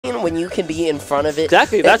broken when you can be in front of it.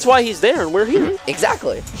 Exactly. That's why he's there and we're here.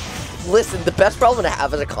 Exactly. Listen, the best problem to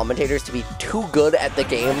have as a commentator is to be too good at the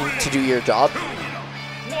game to do your job.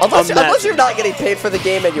 Unless you're not getting paid for the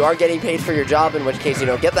game and you are getting paid for your job, in which case, you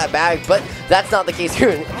know, get that bag. But that's not the case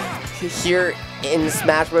here in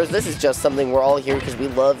Smash Bros. This is just something we're all here because we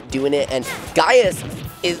love doing it. And Gaius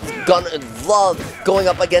is gonna love going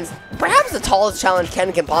up against perhaps the tallest challenge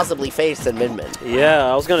Ken can possibly face in Min Min.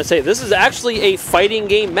 Yeah, I was gonna say, this is actually a fighting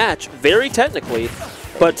game match, very technically,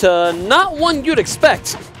 but not one you'd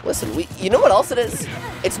expect. Listen, you know what else it is?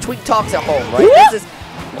 It's Tweak Talks at home, right?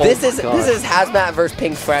 This is Hazmat versus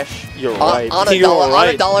Pink Fresh. You're right. On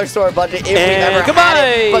a dollar store budget if we've ever had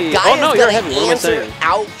it. But Gaius gonna answer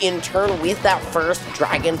out in turn with that first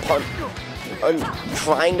Dragon Punch.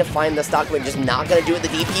 Trying to find the stock win, just not gonna do it. The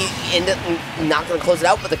DP not gonna close it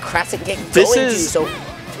out, but the Crescent Kick so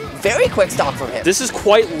very quick stock from him. This is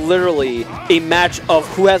quite literally a match of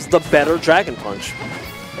who has the better Dragon Punch.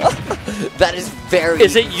 That is very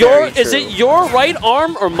Is it your right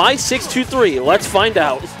arm or my 623? Let's find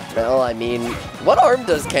out. Well, I mean, what arm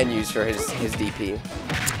does Ken use for his DP?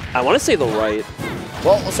 I want to say the right.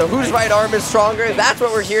 Well, so whose right arm is stronger? That's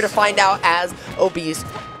what we're here to find out as Obese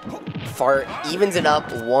Fart evens it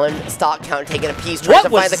up. One stock count taken a piece. Tries to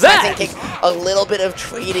find the Crescent Kick. A little bit of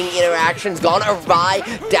trading interactions gone awry.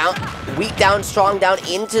 Weak down, strong down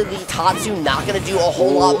into the Tatsu. Not going to do a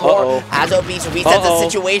whole lot more as Obese resets the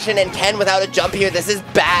situation. And Ken without a jump here. This is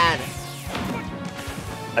bad.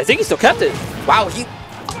 I think he still kept it. Wow,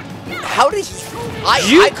 how did he?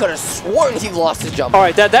 I could have sworn he lost his jump. All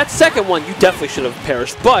right, that second one, you definitely should have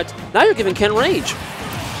perished. But now you're giving Ken rage.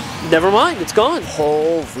 Never mind, it's gone.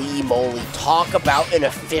 Holy moly. Talk about an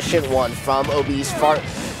efficient one from Obese Fart.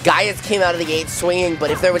 Gaius came out of the gate swinging,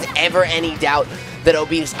 but if there was ever any doubt that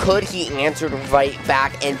Obese could, he answered right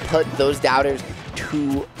back and put those doubters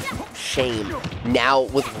to shame. Now,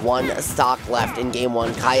 with one stock left in game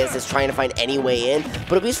one, Gaius is trying to find any way in,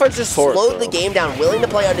 but Obese Fart just slowed the game down, willing to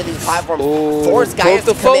play under these platforms, force Gaius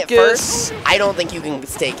to commit first. I don't think you can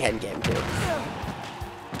stay Ken game two.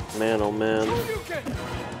 Man, oh man.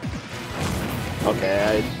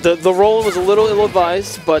 Okay, the roll was a little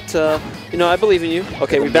ill-advised, but, you know, I believe in you.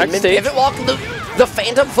 Okay, we're back to stage. Pivot walk the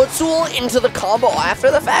Phantom Footstool into the combo after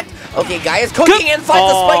the fact. Okay, Gaius cooking in,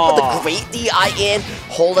 finds the spike with a great DI in,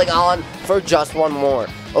 holding on for just one more.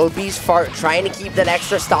 Obese Fart trying to keep that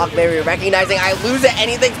extra stock barrier, recognizing I lose it,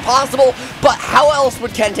 anything's possible, but how else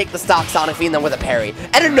would Ken take the stock Sonicfiend than with a parry?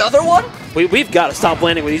 And another one? We've got to stop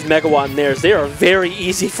landing with these Megawatt Nairs. They are very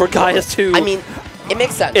easy for Gaius to... I mean, it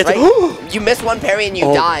makes sense, right? You miss one parry and you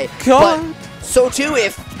die. God. But so too,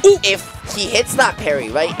 if he hits that parry,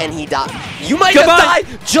 right, and he dies, you might just die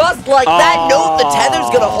just like that. Note, the tether's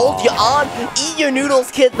gonna hold you on. Eat your noodles,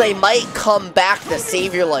 kid. They might come back to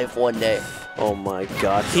save your life one day. Oh my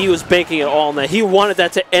god. He was banking it all on that. He wanted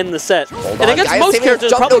that to end the set. Hold and on, against most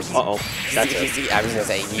characters, probably... I was gonna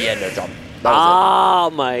say, he had no jump. Oh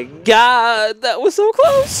my god. That was so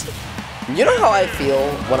close. You know how I feel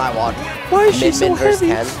when I watch Min Min versus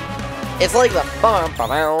Ken? It's like the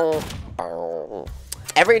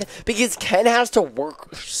because Ken has to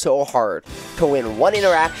work so hard to win one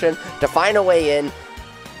interaction, to find a way in,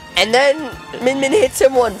 and then Min Min hits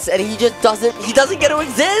him once, and he doesn't get to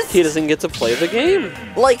exist. He doesn't get to play the game.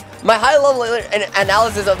 Like, my high-level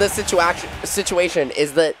analysis of this situation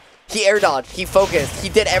is that he air dodged, he focused, he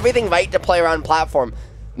did everything right to play around platform.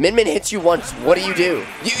 Min Min hits you once, what do?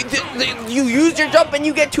 You use your jump and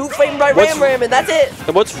you get two framed by Ram, and that's it.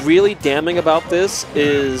 And what's really damning about this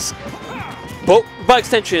is, both, by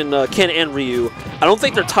extension, Ken and Ryu, I don't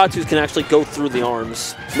think their Tatsus can actually go through the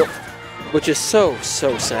arms. Nope. Which is so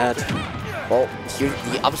sad. Well, here,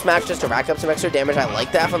 the up smash just to rack up some extra damage. I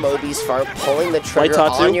like that from Obese Fart. Pulling the trigger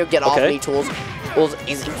on your get off me tools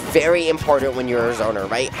is very important when you're a zoner,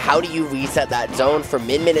 right? How do you reset that zone? For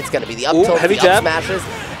Min Min, it's going to be the up tilt, the up smashes.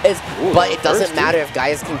 But it doesn't matter if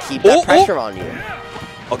Gaius can keep that pressure on you.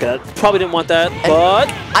 Okay, I probably didn't want that, but...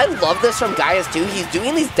 I love this from Gaius, too. He's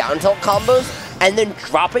doing these down tilt combos and then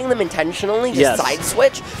dropping them intentionally to side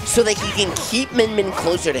switch so that he can keep Min Min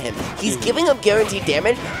closer to him. He's giving up guaranteed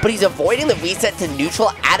damage, but he's avoiding the reset to neutral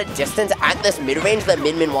at a distance at this mid-range that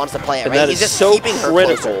Min Min wants to play at, right? He's just keeping her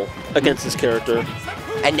critical against this character.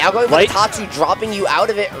 And now going with Tatsu, dropping you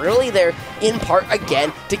out of it early there, in part,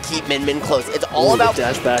 again, to keep Min Min close. It's all about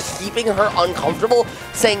keeping her uncomfortable,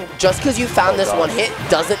 saying just because you found this one hit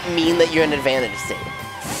doesn't mean that you're in an advantage state.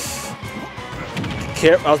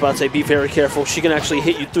 I was about to say, be very careful. She can actually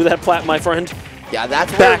hit you through that plat, my friend. Yeah,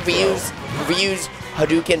 that's where Ryu's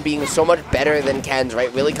Hadouken being so much better than Ken's,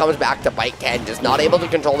 right? Really comes back to bite Ken, just not able to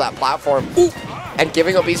control that platform. and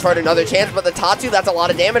giving obesefart another chance, but the Tatsu, that's a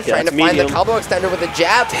lot of damage, trying to find the combo extender with a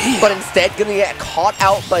jab, but instead gonna get caught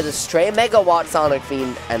out by the stray Megawatt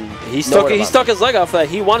Sonicfiend, and he stuck his leg off that.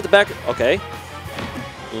 He wanted to back. Okay.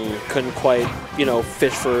 Couldn't quite, you know,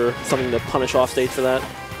 fish for something to punish off stage for that.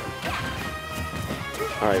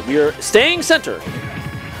 All right, we are staying center.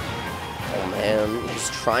 Oh man, he's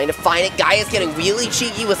trying to find it. Gaius getting really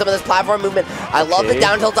cheeky with some of this platform movement. I love the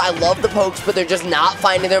down tilts, I love the pokes, but they're just not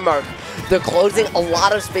finding their mark. They're closing a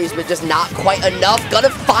lot of space, but just not quite enough. Gonna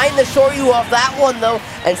find the Shoryu off that one though.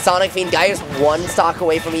 And Sonicfiend, Gaius one stock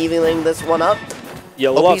away from evening this one up.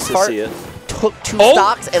 You love to see it. Took 2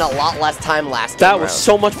 stocks and a lot less time last game. That was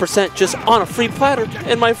so much percent just on a free platter,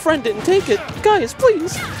 and my friend didn't take it. Gaius,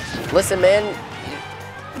 please. Listen, man,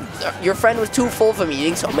 your friend was too full from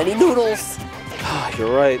eating so many noodles.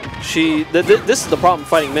 You're right. This is the problem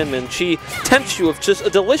fighting Min Min. She tempts you with just a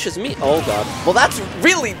delicious meat. Oh god. Well, that's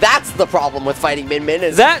the problem with fighting Min Min,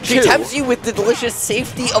 is that she tempts you with the delicious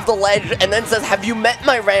safety of the ledge and then says, "Have you met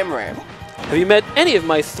my Ram Ram? Have you met any of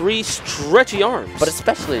my 3 stretchy arms?" But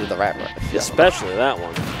especially the Ram Ram. Especially that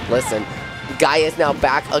one. Listen, Guy is now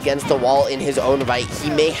back against the wall in his own right. He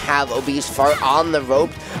may have obesefart on the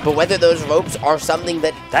rope, but whether those ropes are something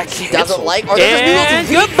that he doesn't like, or and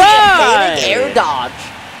goodbye! Air dodge.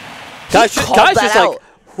 Guys just like,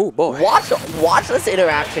 oh boy. Watch this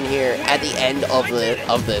interaction here at the end of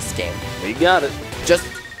this game. We got it.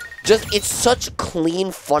 Just, it's such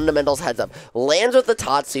clean fundamentals heads up. Lands with the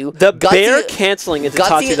Tatsu. The bear canceling into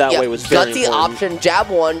Tatsu that way was very gutsy important. option, jab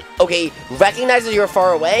 1, okay, recognizes you're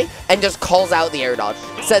far away, and just calls out the air dodge.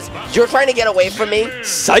 Says, you're trying to get away from me.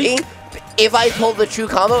 Psych. If I pull the true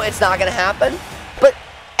combo, it's not going to happen. But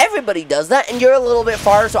everybody does that, and you're a little bit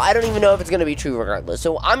far, so I don't even know if it's going to be true regardless.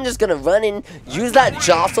 So I'm just going to run in, use that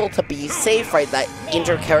jostle to be safe, right? That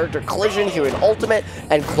inter-character collision here in Ultimate,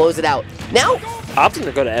 and close it out. Now, opting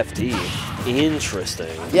to go to FD.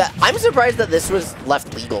 Interesting. Yeah, I'm surprised that this was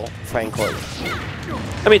left legal, frankly.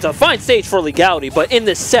 I mean, it's a fine stage for legality, but in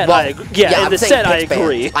this set, I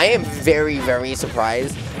agree. I am very, very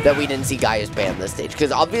surprised that we didn't see Gaius ban this stage,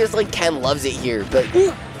 because obviously Ken loves it here, but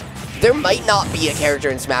there might not be a character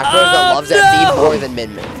in Smash Bros. That loves FD more than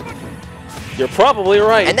Min Min. You're probably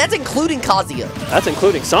right. And that's including Kazuya. That's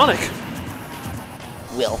including Sonic.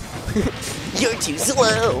 Will. You're too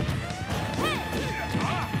slow.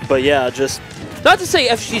 But yeah, just not to say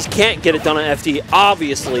FGs can't get it done on FD.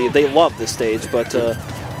 Obviously, they love this stage, but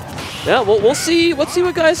yeah, we'll see. Let's see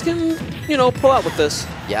what guys can, you know, pull out with this.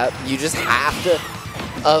 Yeah, you just have to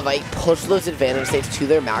like push those advantage states to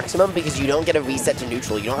their maximum, because you don't get a reset to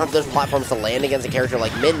neutral. You don't have those platforms to land against a character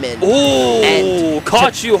like Min Min. Ooh, and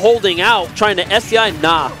caught you holding out, trying to SDI.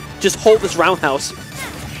 Nah, just hold this roundhouse.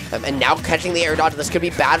 And now catching the air dodge. This could be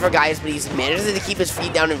bad for Gaius, but he's managed to keep his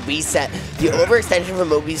feet down and reset. The overextension from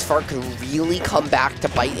obesefart could really come back to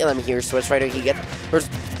bite him here. Swiss Rider, he gets...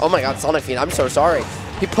 Oh my god, Sonicfiend, I'm so sorry.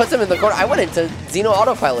 He puts him in the corner. I went into Xeno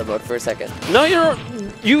autopilot mode for a second. No,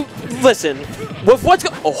 you listen, with what's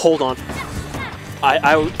oh, hold on.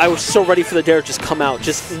 I was so ready for the dare to just come out,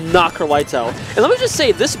 just knock her lights out. And let me just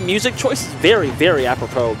say, this music choice is very, very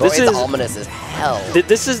apropos. This is ominous as hell.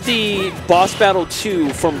 This is the boss battle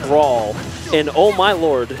 2 from Brawl, and oh my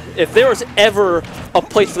lord, if there was ever a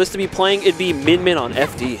place for this to be playing, it'd be Min Min on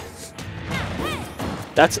FD.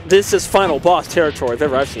 This is final boss territory if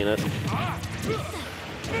ever I've seen it.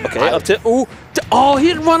 Okay, up to oh, he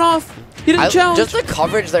didn't run off. He didn't challenge. Just the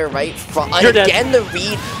coverage there, right? Again, the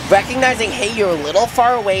read, recognizing, hey, you're a little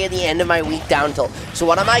far away at the end of my weak down tilt. So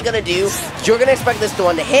what am I going to do? You're going to expect this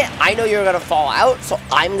one to hit. I know you're going to fall out, so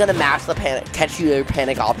I'm going to mash the panic, catch you your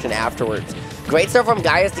panic option afterwards. Great stuff from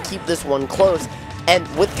Gaius to keep this one close. And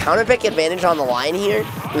with counter pick advantage on the line here,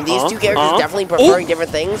 with these two characters definitely preferring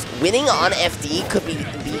different things, winning on FD could be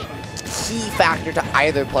the key factor to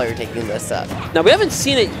either player taking this set. Now, we haven't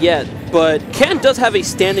seen it yet, but Ken does have a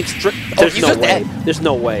standing strict... There's no way. There's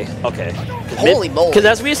no way. Okay. Holy moly. Because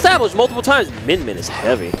as we established multiple times, Min Min is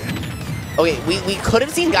heavy. Okay, we could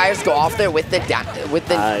have seen Gaius go off there with the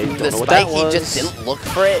spike. He just didn't look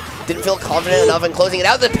for it, didn't feel confident enough in closing it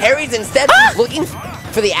out. The parries instead, looking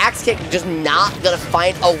for the axe kick, just not going to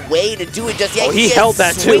find a way to do it just yet. Oh, he held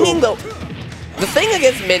that too. The thing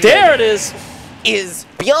against Min Min... There it is! Is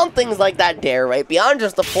beyond things like that dare, right? Beyond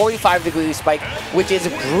just the 45-degree spike, which is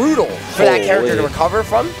brutal for that character to recover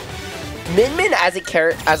from. Min Min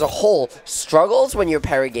as a whole struggles when your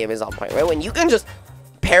parry game is on point, right? When you can just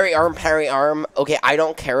parry arm, okay, I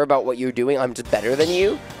don't care about what you're doing, I'm just better than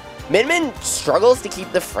you. Min Min struggles to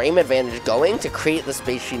keep the frame advantage going to create the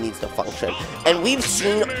space she needs to function. And we've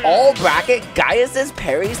seen all bracket, Gaius's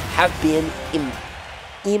parries have been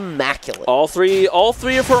immaculate. All three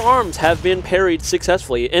of her arms have been parried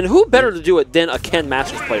successfully, and who better to do it than a Ken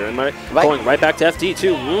Masters player? Am I right? Going right back to FD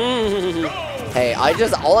too. Hey,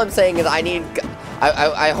 all I'm saying is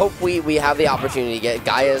I hope we have the opportunity to get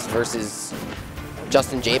Gaius versus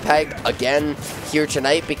Justin JPEG again here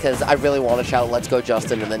tonight, because I really want to shout "Let's go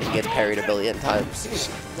Justin," and then he gets parried a billion times.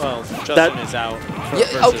 Well, Justin is out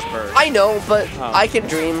versus Bird. I know, but I can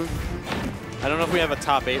dream. I don't know if we have a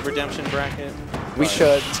top 8 redemption bracket. We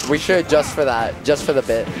should just for that, just for the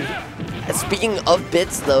bit. And speaking of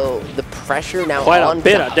bits, though, the pressure now on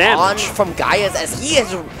from Gaius, as he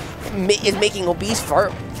is making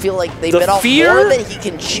obesefart feel like they bit off more than he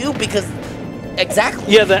can chew, because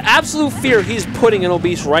exactly. Yeah, the absolute fear he's putting in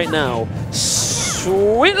obese right now.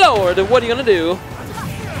 Sweet Lord, what are you gonna do?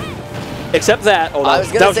 Except that. Oh, I was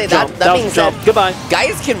gonna say that being said, goodbye.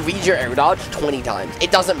 Gaius can read your air dodge 20 times. It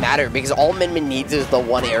doesn't matter, because all Min Min needs is the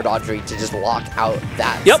one air dodge read to just lock out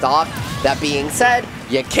that stock. That being said,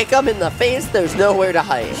 you kick him in the face, there's nowhere to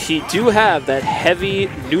hide. He do have that heavy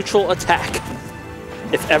neutral attack,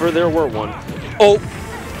 if ever there were one. Oh,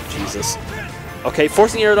 Jesus. Okay,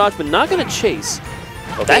 forcing air dodge, but not gonna chase.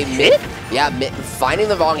 Okay, mid? Yeah, finding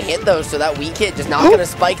the wrong hit though, so that weak hit just not gonna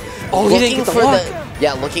spike. Oh, he didn't get the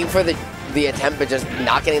lock. Looking for the attempt, but just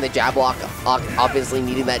not getting the jab lock. Obviously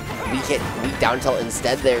needing that weak down tilt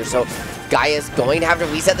instead there. So Gaius going to have to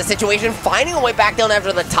reset the situation, finding a way back down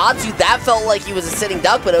after the Tatsu. That felt like he was a sitting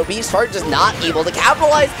duck, but obesefart just not able to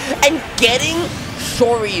capitalize and getting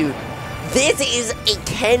Shoryu. This is a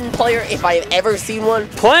Ken player if I've ever seen one.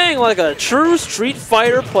 Playing like a true Street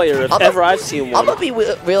Fighter player if ever I've seen one. I'm going to be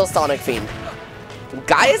real Sonicfiend.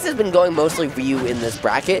 Gaius has been going mostly Ryu in this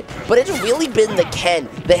bracket, but it's really been the Ken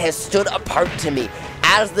that has stood apart to me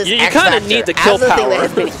as this X Factor, kind of need the kill power. Thing that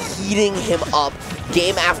has been heating him up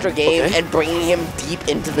game after game and bringing him deep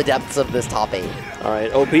into the depths of this top 8. All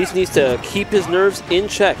right, Obese needs to keep his nerves in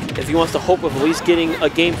check if he wants to hope of at least getting a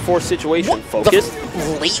game 4 situation. Focus.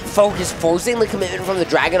 The late focus, forcing the commitment from the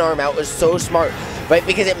Dragon Arm out was so smart, right?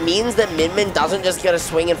 Because it means that Min Min doesn't just get a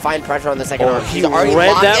swing and find pressure on the second arm. He's already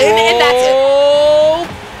locked that in, and that's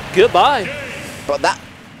it. Goodbye. But that...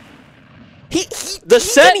 The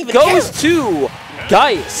set goes to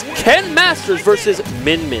Gaius. Ken Masters versus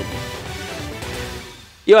Min Min.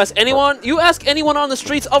 You ask anyone on the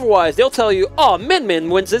streets otherwise, they'll tell you, oh, Min Min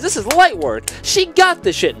wins this. This is light work. She got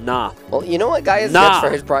this shit. Nah. Well, you know what Gaius gets for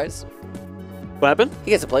his prize? What happened?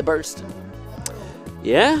 He gets to play Burst.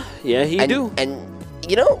 Yeah, he do. And,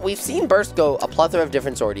 you know, we've seen Burst go a plethora of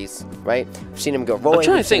different sorties, right? We've seen him go Roy. I'm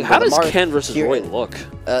trying to think, how does Ken versus Roy look?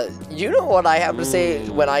 You know what I have to say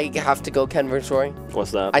when I have to go Ken versus Roy?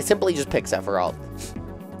 What's that? I simply just pick Sephiroth.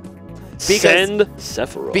 Send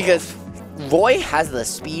Sephiroth. Because Roy has the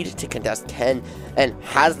speed to contest Ken and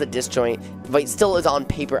has the disjoint, but still is on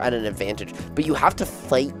paper at an advantage. But you have to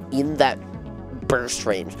fight in that burst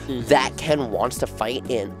range that Ken wants to fight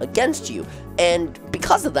in against you. And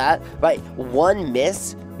because of that, right, one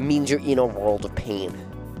miss means you're in a world of pain.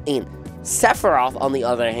 And Sephiroth, on the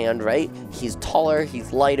other hand, right, he's taller,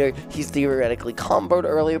 he's lighter, he's theoretically comboed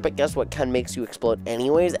earlier, but guess what? Ken makes you explode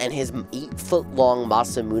anyways, and his 8-foot-long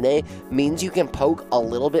Masamune means you can poke a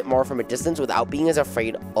little bit more from a distance without being as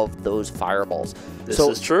afraid of those fireballs. This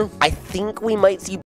is true. I think we might see